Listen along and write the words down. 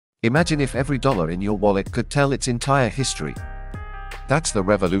Imagine if every dollar in your wallet could tell its entire history. That's the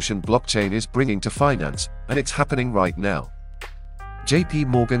revolution blockchain is bringing to finance, and it's happening right now. JP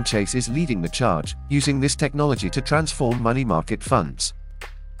Morgan Chase is leading the charge, using this technology to transform money market funds.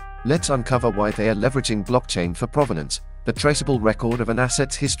 Let's uncover why they are leveraging blockchain for provenance, the traceable record of an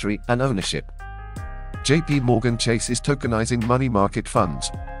asset's history and ownership. JP Morgan Chase is tokenizing money market funds,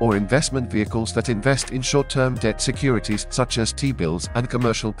 or investment vehicles that invest in short-term debt securities such as T-bills and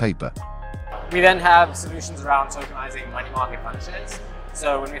commercial paper. We then have solutions around tokenizing money market fund shares.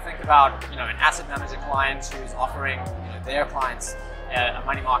 So when we think about an asset manager client who's offering their clients a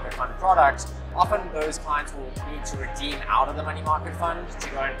money market fund product, often those clients will need to redeem out of the money market fund to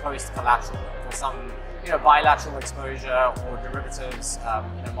go and post collateral for some bilateral exposure or derivatives,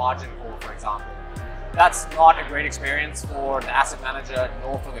 margin call, for example. That's not a great experience for the asset manager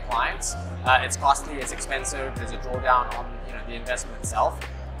nor for the clients. It's costly, it's expensive, there's a drawdown on the investment itself.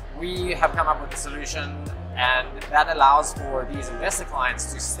 We have come up with a solution, and that allows for these investor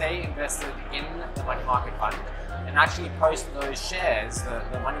clients to stay invested in the money market fund and actually post those shares,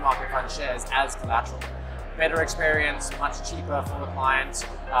 the money market fund shares, as collateral. Better experience, much cheaper for the client,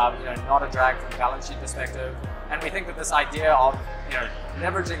 not a drag from a balance sheet perspective. And we think that this idea of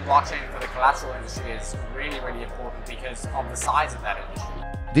leveraging blockchain for the collateral industry is really, really important because of the size of that industry.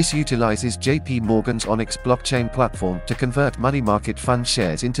 This utilizes JP Morgan's Onyx blockchain platform to convert money market fund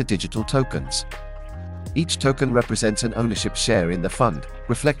shares into digital tokens. Each token represents an ownership share in the fund,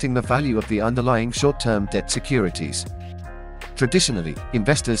 reflecting the value of the underlying short-term debt securities. Traditionally,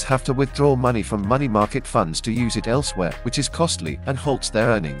 investors have to withdraw money from money market funds to use it elsewhere, which is costly and halts their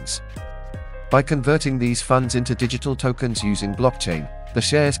earnings. By converting these funds into digital tokens using blockchain, the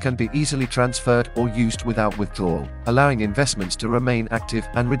shares can be easily transferred or used without withdrawal, allowing investments to remain active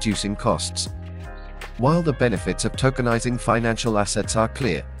and reducing costs. While the benefits of tokenizing financial assets are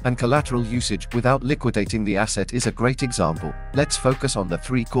clear, and collateral usage without liquidating the asset is a great example, let's focus on the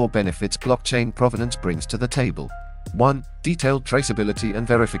three core benefits blockchain provenance brings to the table. 1. Detailed traceability and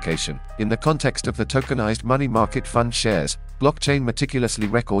verification. In the context of the tokenized money market fund shares, blockchain meticulously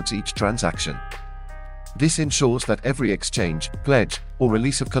records each transaction. This ensures that every exchange, pledge, or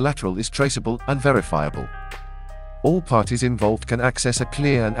release of collateral is traceable and verifiable. All parties involved can access a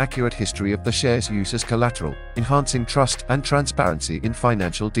clear and accurate history of the shares used as collateral, enhancing trust and transparency in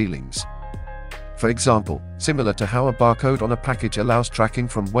financial dealings. For example, similar to how a barcode on a package allows tracking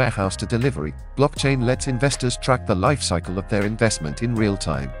from warehouse to delivery, blockchain lets investors track the life cycle of their investment in real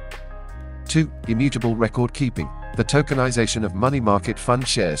time. 2. Immutable record keeping. The tokenization of money market fund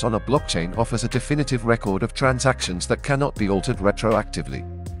shares on a blockchain offers a definitive record of transactions that cannot be altered retroactively.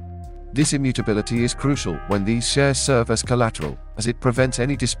 This immutability is crucial when these shares serve as collateral, as it prevents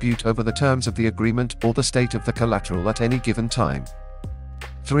any dispute over the terms of the agreement or the state of the collateral at any given time.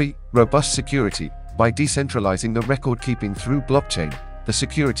 3. Robust security. By decentralizing the record keeping through blockchain, the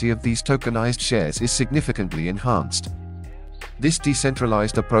security of these tokenized shares is significantly enhanced. This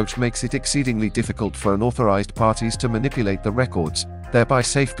decentralized approach makes it exceedingly difficult for unauthorized parties to manipulate the records, thereby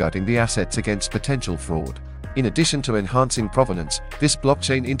safeguarding the assets against potential fraud. In addition to enhancing provenance, this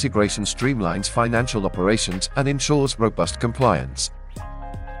blockchain integration streamlines financial operations and ensures robust compliance.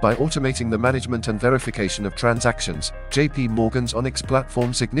 By automating the management and verification of transactions, JP Morgan's Onyx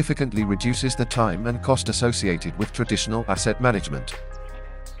platform significantly reduces the time and cost associated with traditional asset management.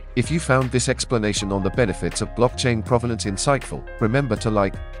 If you found this explanation on the benefits of blockchain provenance insightful, remember to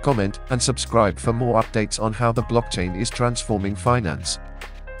like, comment, and subscribe for more updates on how the blockchain is transforming finance.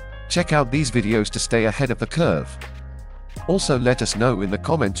 Check out these videos to stay ahead of the curve. Also, let us know in the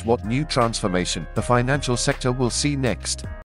comments what new transformation the financial sector will see next.